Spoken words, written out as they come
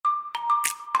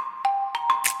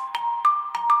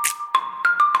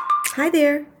Hi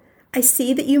there. I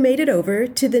see that you made it over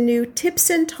to the new Tips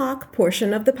and Talk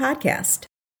portion of the podcast.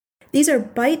 These are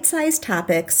bite-sized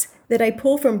topics that I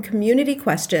pull from community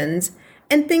questions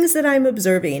and things that I'm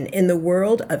observing in the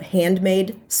world of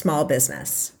handmade small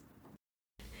business.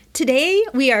 Today,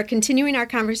 we are continuing our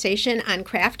conversation on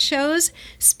craft shows,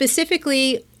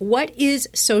 specifically, what is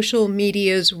social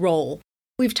media's role?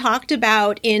 We've talked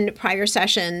about in prior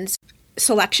sessions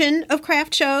selection of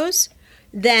craft shows,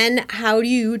 then how do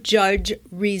you judge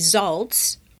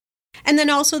results, and then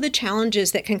also the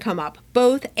challenges that can come up,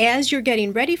 both as you're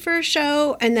getting ready for a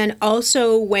show and then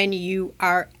also when you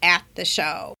are at the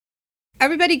show.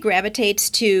 Everybody gravitates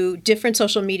to different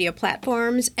social media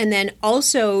platforms and then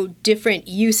also different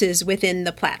uses within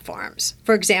the platforms.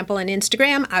 For example, on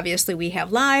Instagram, obviously we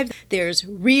have live, there's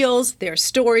reels, there's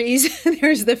stories,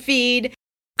 there's the feed.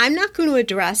 I'm not going to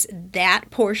address that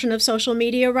portion of social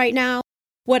media right now.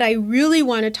 What I really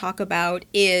want to talk about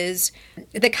is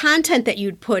the content that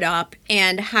you'd put up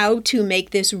and how to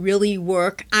make this really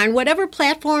work on whatever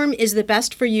platform is the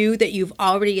best for you that you've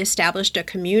already established a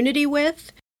community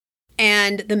with,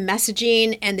 and the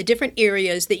messaging and the different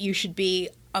areas that you should be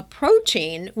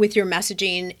approaching with your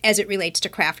messaging as it relates to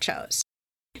craft shows.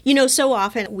 You know, so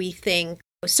often we think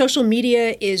social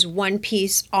media is one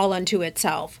piece all unto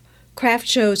itself. Craft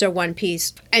shows are one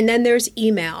piece, and then there's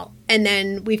email, and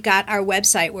then we've got our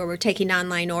website where we're taking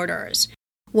online orders.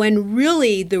 When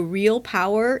really the real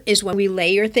power is when we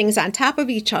layer things on top of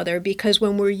each other, because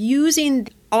when we're using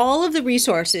all of the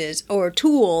resources or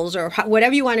tools or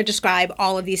whatever you want to describe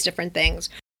all of these different things,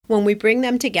 when we bring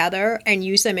them together and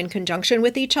use them in conjunction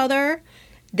with each other,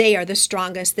 they are the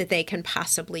strongest that they can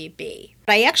possibly be.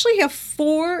 I actually have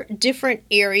 4 different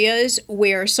areas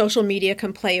where social media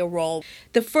can play a role.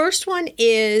 The first one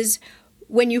is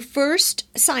when you first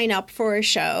sign up for a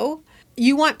show,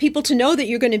 you want people to know that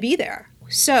you're going to be there.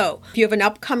 So if you have an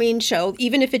upcoming show,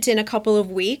 even if it's in a couple of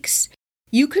weeks,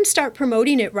 you can start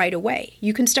promoting it right away.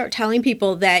 You can start telling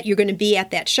people that you're going to be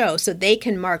at that show so they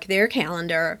can mark their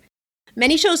calendar.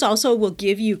 Many shows also will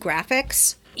give you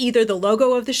graphics, either the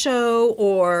logo of the show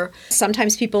or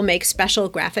sometimes people make special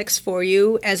graphics for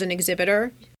you as an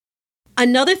exhibitor.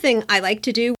 Another thing I like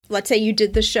to do, let's say you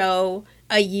did the show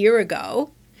a year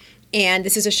ago, and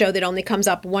this is a show that only comes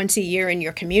up once a year in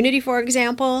your community, for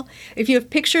example. If you have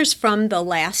pictures from the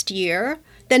last year,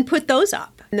 then put those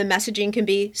up. And the messaging can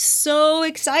be, so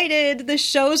excited, the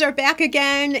shows are back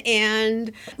again,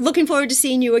 and looking forward to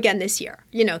seeing you again this year.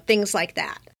 You know, things like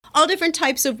that. All different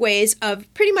types of ways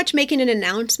of pretty much making an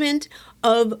announcement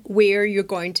of where you're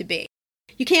going to be.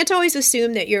 You can't always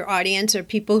assume that your audience or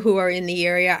people who are in the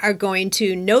area are going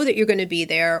to know that you're going to be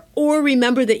there or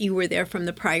remember that you were there from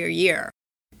the prior year.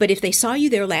 But if they saw you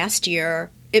there last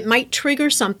year, it might trigger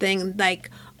something like,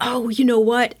 oh, you know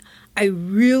what? I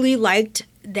really liked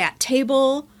that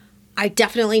table. I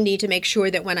definitely need to make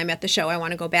sure that when I'm at the show, I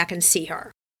want to go back and see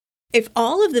her. If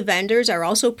all of the vendors are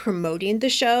also promoting the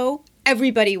show,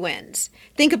 everybody wins.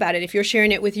 Think about it. If you're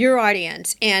sharing it with your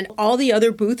audience and all the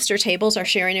other booths or tables are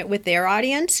sharing it with their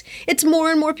audience, it's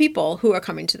more and more people who are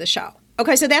coming to the show.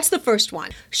 Okay, so that's the first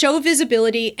one. Show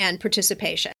visibility and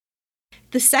participation.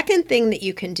 The second thing that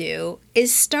you can do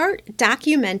is start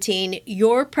documenting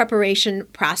your preparation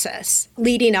process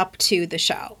leading up to the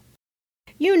show.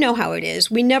 You know how it is.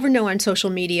 We never know on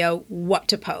social media what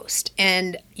to post.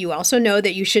 And you also know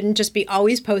that you shouldn't just be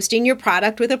always posting your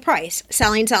product with a price,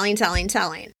 selling.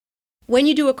 When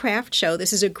you do a craft show,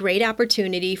 this is a great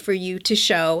opportunity for you to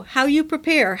show how you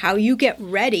prepare, how you get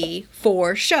ready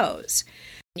for shows.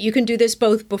 You can do this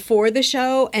both before the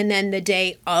show and then the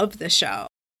day of the show.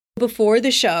 Before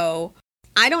the show,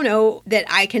 I don't know that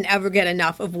I can ever get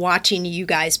enough of watching you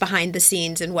guys behind the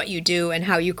scenes and what you do and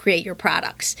how you create your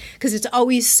products, because it's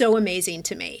always so amazing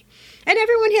to me. And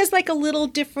everyone has like a little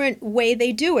different way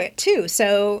they do it too,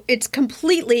 so it's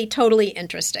completely, totally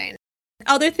interesting.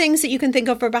 Other things that you can think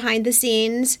of for behind the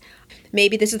scenes,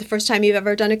 maybe this is the first time you've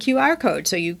ever done a QR code,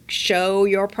 so you show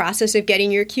your process of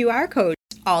getting your QR code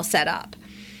all set up.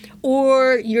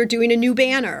 Or you're doing a new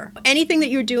banner. Anything that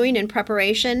you're doing in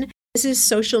preparation, this is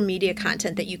social media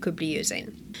content that you could be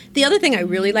using. The other thing I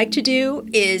really like to do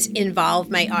is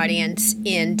involve my audience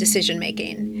in decision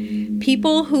making.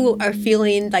 People who are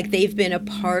feeling like they've been a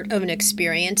part of an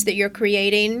experience that you're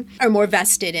creating are more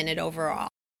vested in it overall.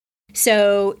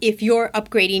 So if you're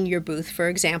upgrading your booth, for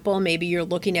example, maybe you're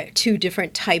looking at 2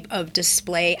 different type of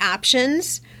display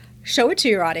options. Show it to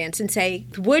your audience and say,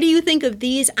 what do you think of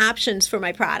these options for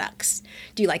my products?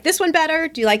 Do you like this one better?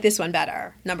 Do you like this one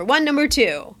better? Number 1, number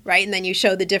 2, right? And then you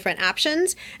show the different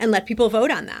options and let people vote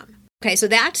on them. Okay, so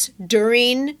that's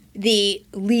during the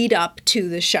lead up to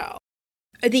the show.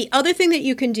 The other thing that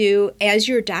you can do as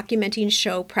you're documenting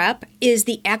show prep is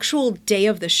the actual day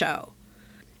of the show.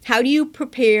 How do you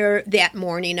prepare that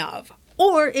morning of?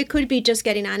 Or it could be just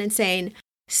getting on and saying,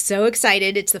 so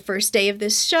excited, it's the first day of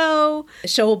this show. The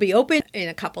show will be open in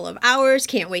a couple of hours.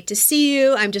 Can't wait to see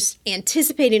you. I'm just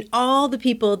anticipating all the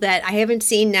people that I haven't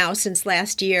seen now since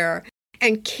last year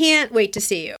and can't wait to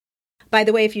see you. By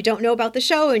the way, if you don't know about the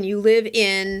show and you live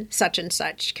in such and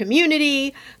such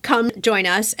community, come join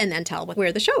us and then tell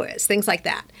where the show is, things like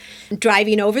that.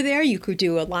 Driving over there, you could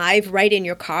do a live right in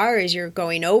your car as you're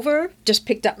going over. Just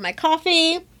picked up my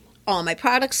coffee, all my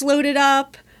products loaded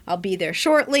up, I'll be there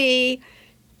shortly.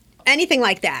 Anything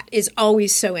like that is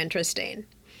always so interesting.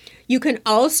 You can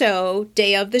also,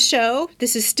 day of the show,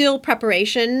 this is still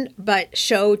preparation, but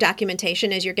show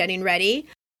documentation as you're getting ready.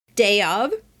 Day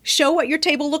of, show what your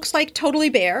table looks like totally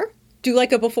bare. Do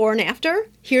like a before and after.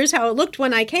 Here's how it looked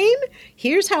when I came.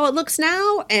 Here's how it looks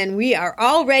now. And we are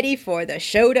all ready for the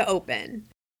show to open.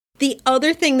 The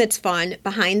other thing that's fun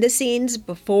behind the scenes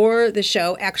before the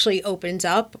show actually opens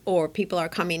up or people are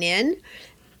coming in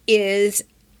is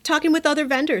talking with other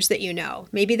vendors that you know.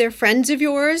 Maybe they're friends of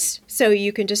yours, so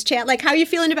you can just chat like, how are you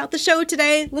feeling about the show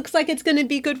today? Looks like it's going to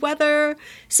be good weather.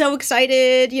 So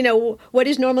excited. You know, what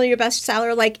is normally your best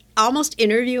seller? Like almost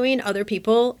interviewing other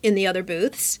people in the other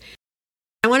booths.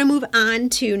 I want to move on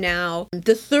to now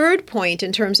the third point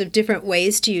in terms of different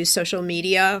ways to use social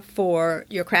media for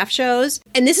your craft shows.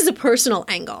 And this is a personal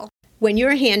angle. When you're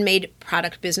a handmade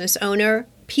product business owner,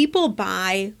 people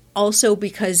buy also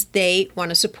because they want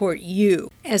to support you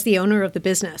as the owner of the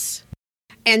business.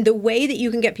 And the way that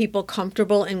you can get people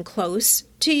comfortable and close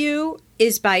to you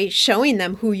is by showing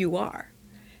them who you are,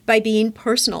 by being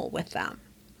personal with them.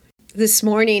 This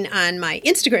morning on my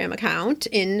Instagram account,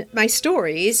 in my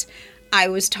stories, I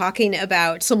was talking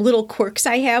about some little quirks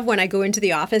I have when I go into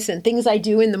the office and things I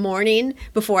do in the morning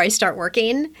before I start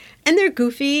working. And they're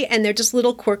goofy and they're just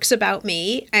little quirks about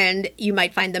me. And you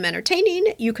might find them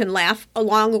entertaining. You can laugh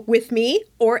along with me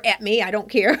or at me. I don't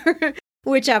care,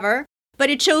 whichever. But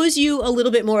it shows you a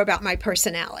little bit more about my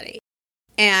personality.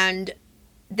 And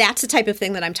that's the type of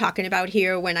thing that I'm talking about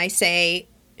here when I say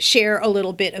share a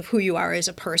little bit of who you are as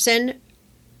a person.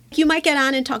 You might get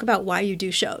on and talk about why you do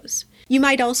shows. You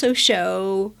might also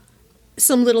show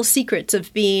some little secrets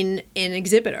of being an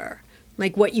exhibitor,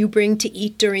 like what you bring to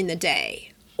eat during the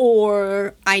day.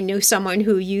 Or I know someone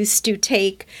who used to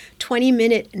take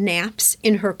 20-minute naps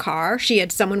in her car. She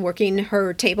had someone working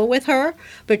her table with her,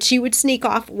 but she would sneak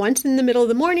off once in the middle of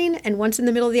the morning and once in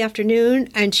the middle of the afternoon,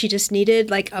 and she just needed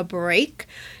like a break.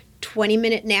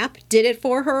 20-minute nap did it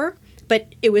for her.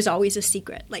 But it was always a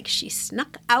secret. Like she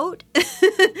snuck out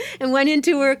and went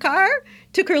into her car,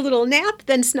 took her little nap,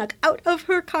 then snuck out of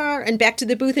her car and back to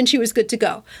the booth and she was good to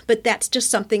go. But that's just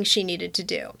something she needed to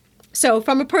do. So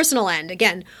from a personal end,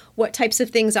 again, what types of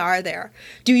things are there?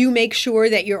 Do you make sure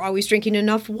that you're always drinking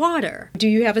enough water? Do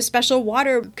you have a special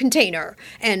water container?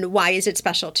 And why is it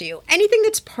special to you? Anything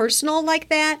that's personal like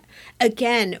that,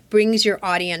 again, brings your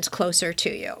audience closer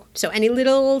to you. So any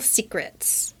little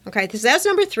secrets. Okay, so that's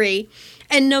number 3.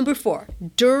 And number 4,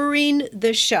 during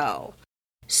the show,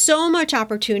 so much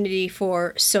opportunity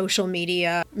for social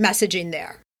media messaging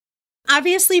there.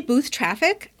 Obviously, booth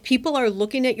traffic, people are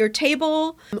looking at your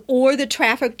table or the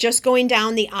traffic just going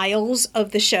down the aisles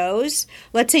of the shows.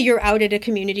 Let's say you're out at a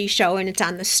community show and it's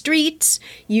on the streets.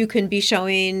 You can be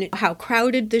showing how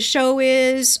crowded the show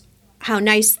is, how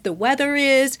nice the weather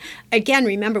is. Again,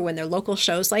 remember when they're local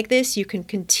shows like this, you can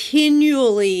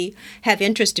continually have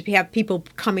interest to have people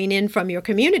coming in from your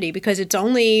community because it's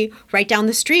only right down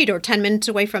the street or 10 minutes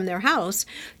away from their house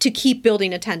to keep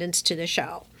building attendance to the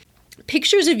show.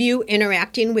 Pictures of you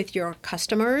interacting with your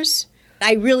customers,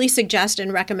 I really suggest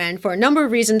and recommend for a number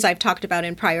of reasons I've talked about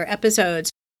in prior episodes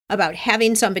about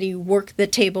having somebody work the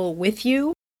table with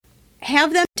you.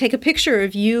 Have them take a picture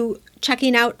of you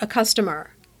checking out a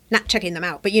customer. Not checking them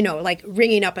out, but like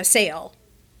ringing up a sale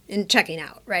and checking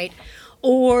out, right?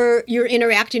 Or you're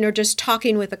interacting or just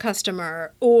talking with a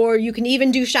customer. Or you can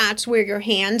even do shots where your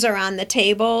hands are on the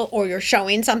table or you're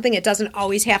showing something. It doesn't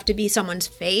always have to be someone's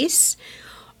face.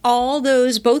 All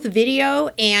those, both video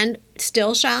and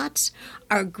still shots,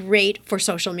 are great for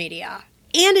social media.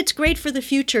 And it's great for the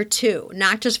future too,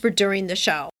 not just for during the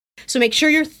show. So make sure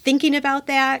you're thinking about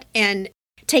that and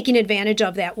taking advantage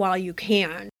of that while you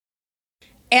can.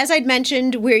 As I'd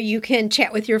mentioned, where you can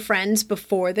chat with your friends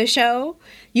before the show,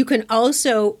 you can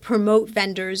also promote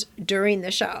vendors during the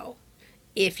show.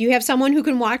 If you have someone who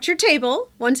can watch your table,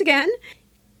 once again,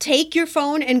 take your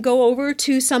phone and go over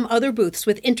to some other booths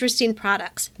with interesting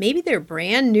products. Maybe they're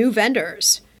brand new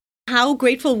vendors. How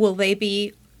grateful will they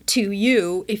be to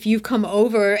you if you've come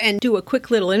over and do a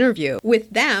quick little interview with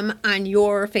them on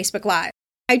your Facebook Live.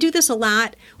 I do this a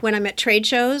lot when I'm at trade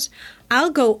shows. I'll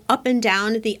go up and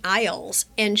down the aisles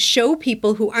and show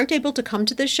people who aren't able to come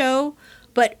to the show,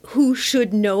 but who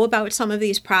should know about some of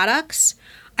these products.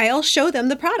 I'll show them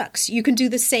the products. You can do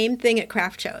the same thing at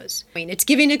craft shows. I mean, it's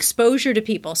giving exposure to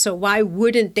people, so why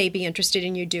wouldn't they be interested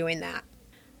in you doing that?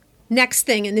 Next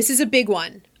thing, and this is a big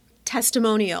one,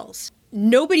 testimonials.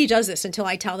 Nobody does this until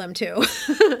I tell them to.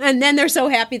 And then they're so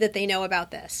happy that they know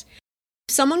about this.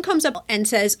 Someone comes up and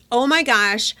says, oh my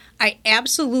gosh, I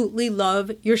absolutely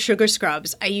love your sugar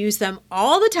scrubs. I use them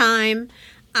all the time.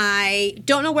 I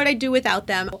don't know what I'd do without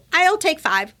them. I'll take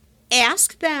 5.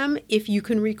 Ask them if you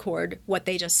can record what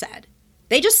they just said.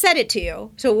 They just said it to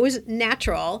you, so it was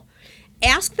natural.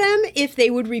 Ask them if they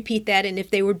would repeat that and if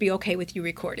they would be okay with you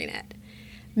recording it.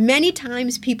 Many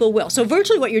times people will. So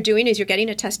virtually what you're doing is you're getting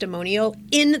a testimonial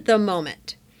in the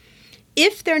moment.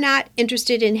 If they're not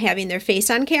interested in having their face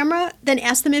on camera, then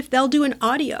ask them if they'll do an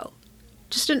audio,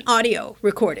 just an audio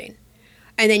recording.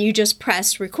 And then you just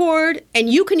press record,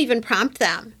 and you can even prompt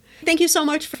them. Thank you so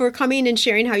much for coming and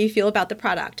sharing how you feel about the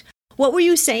product. What were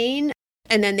you saying?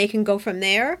 And then they can go from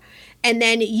there. And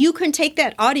then you can take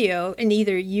that audio and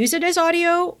either use it as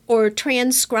audio or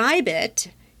transcribe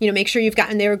it. Make sure you've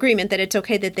gotten their agreement that it's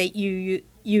okay that you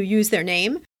use their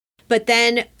name, but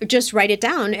then just write it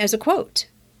down as a quote.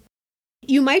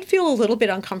 You might feel a little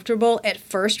bit uncomfortable at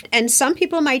first, and some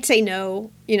people might say, no,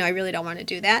 I really don't want to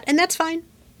do that, and that's fine.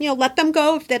 Let them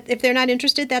go. If they're not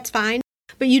interested, that's fine.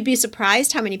 But you'd be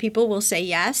surprised how many people will say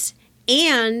yes,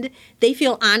 and they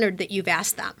feel honored that you've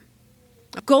asked them.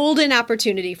 A golden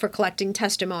opportunity for collecting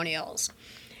testimonials.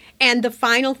 And the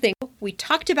final thing, we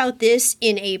talked about this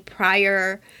in a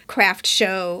prior craft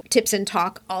show tips and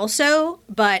talk also,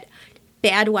 but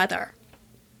bad weather.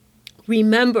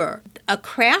 Remember, a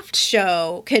craft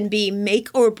show can be make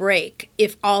or break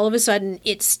if all of a sudden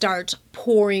it starts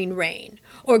pouring rain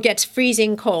or gets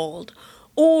freezing cold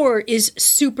or is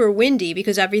super windy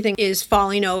because everything is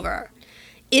falling over.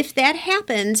 If that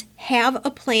happens, have a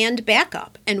planned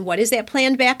backup. And what is that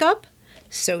planned backup?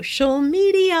 Social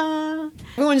media.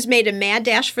 Everyone's made a mad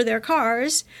dash for their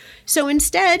cars. So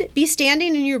instead, be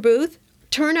standing in your booth,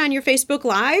 turn on your Facebook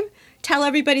Live, tell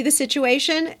everybody the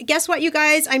situation. Guess what, you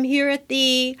guys? I'm here at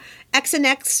the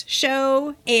X&X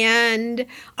show, and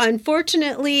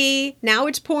unfortunately, now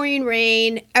it's pouring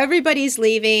rain. Everybody's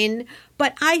leaving,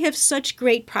 but I have such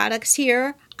great products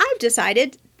here. I've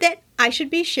decided that I should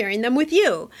be sharing them with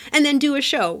you, and then do a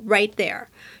show right there.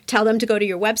 Tell them to go to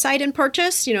your website and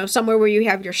purchase, somewhere where you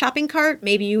have your shopping cart.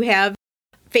 Maybe you have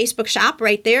Facebook shop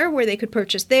right there where they could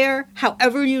purchase there.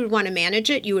 However you would want to manage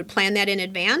it, you would plan that in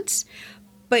advance.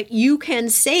 But you can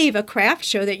save a craft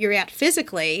show that you're at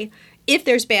physically if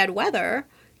there's bad weather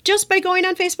just by going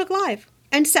on Facebook Live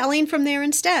and selling from there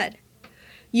instead.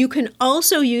 You can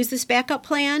also use this backup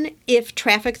plan if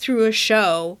traffic through a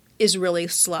show is really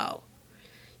slow.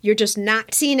 You're just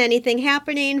not seeing anything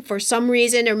happening for some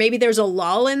reason, or maybe there's a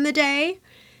lull in the day.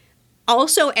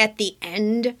 Also at the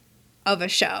end of a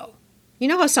show. You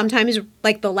know how sometimes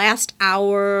like the last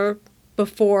hour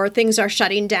before things are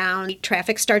shutting down,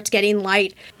 traffic starts getting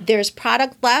light, there's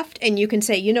product left, and you can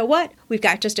say, you know what, we've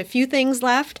got just a few things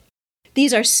left.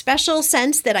 These are special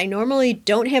scents that I normally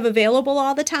don't have available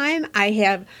all the time. I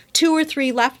have 2 or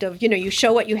 3 left of, you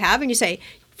show what you have and you say,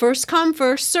 first come,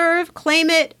 first serve,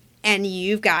 claim it, and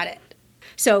you've got it.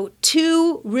 So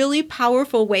 2 really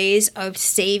powerful ways of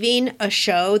saving a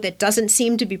show that doesn't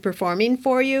seem to be performing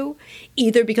for you,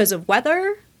 either because of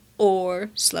weather or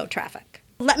slow traffic.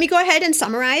 Let me go ahead and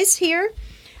summarize here.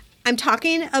 I'm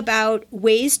talking about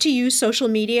ways to use social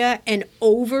media and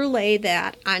overlay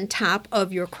that on top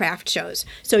of your craft shows.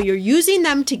 So you're using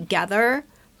them together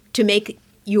to make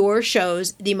your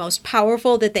shows the most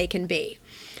powerful that they can be.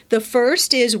 The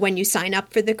first is when you sign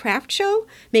up for the craft show,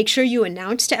 make sure you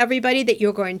announce to everybody that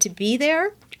you're going to be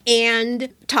there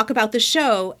and talk about the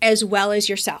show as well as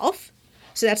yourself.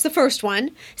 So that's the first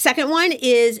one. Second one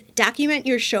is document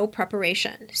your show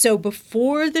preparation. So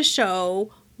before the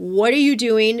show, what are you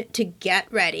doing to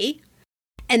get ready?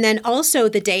 And then also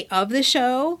the day of the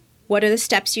show, what are the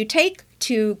steps you take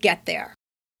to get there?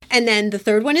 And then the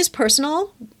third one is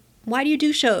personal. Why do you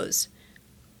do shows?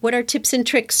 What are tips and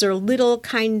tricks or little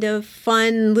kind of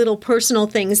fun, little personal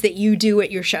things that you do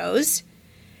at your shows?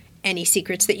 Any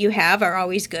secrets that you have are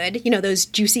always good. Those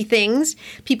juicy things.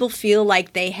 People feel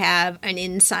like they have an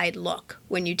inside look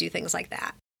when you do things like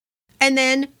that. And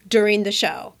then during the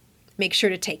show, make sure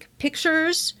to take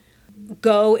pictures,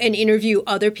 go and interview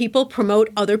other people, promote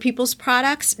other people's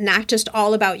products, not just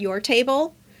all about your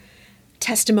table.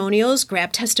 testimonials,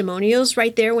 grab testimonials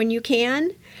right there when you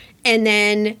can. And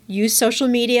then use social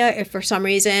media if for some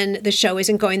reason the show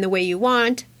isn't going the way you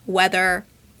want, weather,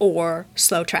 or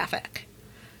slow traffic.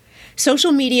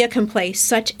 Social media can play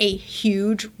such a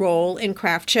huge role in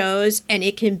craft shows, and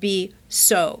it can be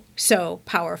so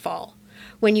powerful.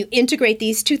 When you integrate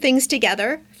these two things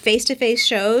together, face-to-face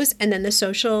shows and then the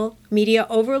social media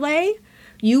overlay,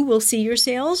 you will see your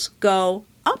sales go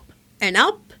up and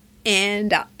up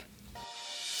and up.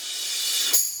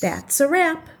 That's a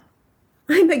wrap.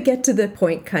 I'm a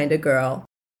get-to-the-point kind of girl,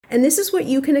 and this is what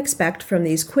you can expect from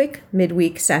these quick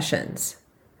midweek sessions.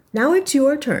 Now it's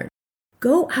your turn.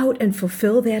 Go out and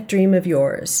fulfill that dream of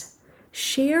yours.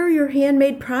 Share your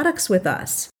handmade products with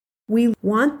us. We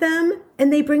want them,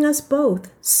 and they bring us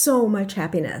both so much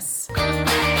happiness.